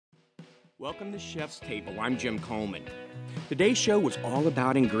Welcome to Chef's Table. I'm Jim Coleman. Today's show was all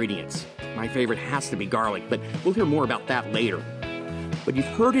about ingredients. My favorite has to be garlic, but we'll hear more about that later. But you've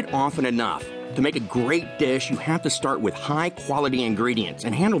heard it often enough. To make a great dish, you have to start with high-quality ingredients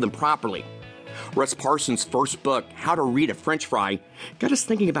and handle them properly. Russ Parsons' first book, How to Read a French Fry, got us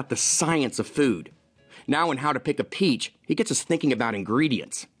thinking about the science of food. Now in How to Pick a Peach, he gets us thinking about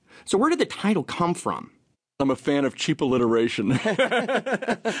ingredients. So where did the title come from? I'm a fan of cheap alliteration.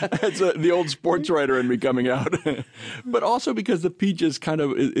 It's the old sports writer in me coming out. But also because the peach is kind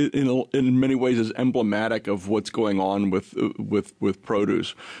of, in many ways, is emblematic of what's going on with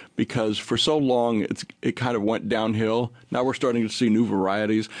produce. Because for so long, it kind of went downhill. Now we're starting to see new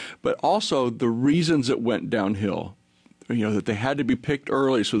varieties. But also the reasons it went downhill. That they had to be picked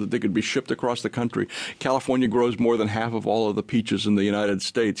early so that they could be shipped across the country. California grows more than half of all of the peaches in the United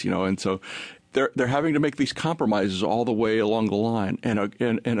States, and so they're having to make these compromises all the way along the line. And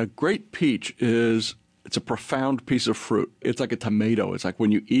a great peach it's a profound piece of fruit. It's like a tomato. It's like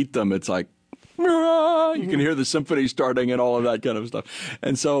when you eat them, it's like, you can hear the symphony starting and all of that kind of stuff.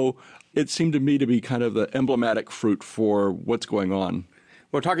 And so it seemed to me to be kind of the emblematic fruit for what's going on.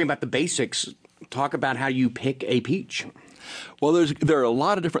 We're talking about the basics. Talk about how you pick a peach. Well, there are a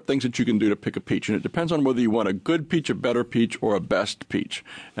lot of different things that you can do to pick a peach, and it depends on whether you want a good peach, a better peach, or a best peach.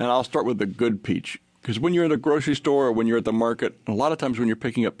 And I'll start with the good peach, because when you're at a grocery store or when you're at the market, a lot of times when you're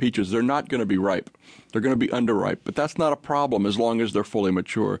picking up peaches, they're not going to be ripe. They're going to be underripe, but that's not a problem as long as they're fully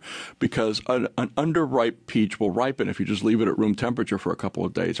mature, because an underripe peach will ripen if you just leave it at room temperature for a couple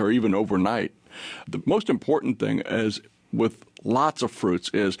of days or even overnight. The most important thing is with lots of fruits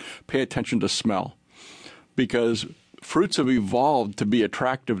is pay attention to smell, because fruits have evolved to be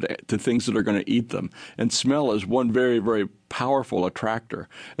attractive to things that are going to eat them. And smell is one very, very powerful attractor.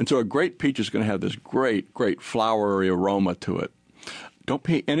 And so a great peach is going to have this great, great flowery aroma to it. Don't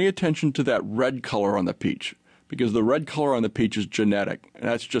pay any attention to that red color on the peach, because the red color on the peach is genetic. And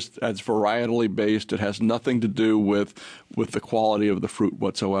that's varietally based. It has nothing to do with the quality of the fruit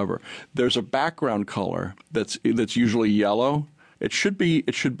whatsoever. There's a background color that's usually yellow. It should be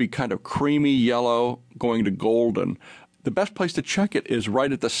kind of creamy yellow going to golden. The best place to check it is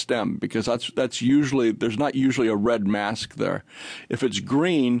right at the stem, because there's not usually a red mask there. If it's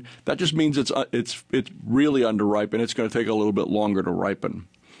green, that just means it's really underripe and it's going to take a little bit longer to ripen.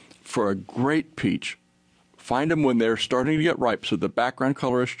 For a great peach, find them when they're starting to get ripe, so the background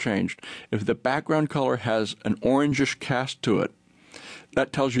color has changed. If the background color has an orangish cast to it,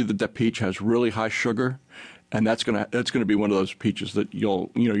 that tells you that the peach has really high sugar. And that's gonna be one of those peaches that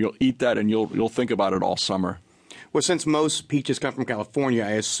you'll eat that and you'll think about it all summer. Well, since most peaches come from California,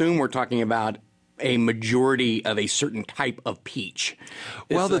 I assume we're talking about a majority of a certain type of peach.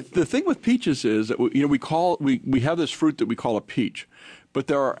 Well, the thing with peaches is that we have this fruit that we call a peach, but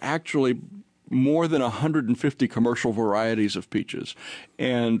there are actually more than 150 commercial varieties of peaches,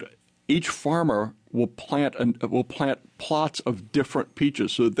 and each farmer will plant plots of different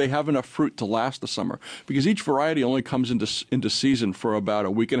peaches so that they have enough fruit to last the summer. Because each variety only comes into season for about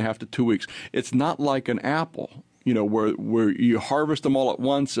a week and a half to 2 weeks. It's not like an apple, where you harvest them all at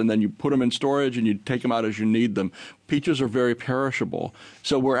once and then you put them in storage and you take them out as you need them. Peaches are very perishable.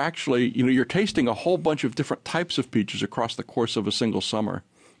 So we're actually, you're tasting a whole bunch of different types of peaches across the course of a single summer.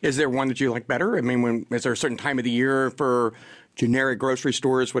 Is there one that you like better? I mean, is there a certain time of the year for generic grocery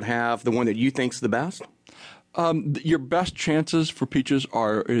stores would have the one that you think's the best? Your best chances for peaches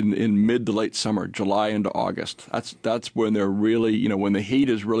are in mid to late summer, July into August. That's when they're really, when the heat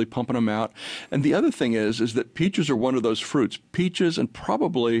is really pumping them out. And the other thing is that peaches are one of those fruits. Peaches and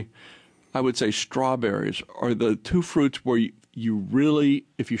probably, I would say, strawberries are the two fruits where you really,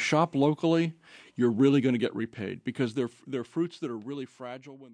 if you shop locally, you're really going to get repaid, because they're fruits that are really fragile when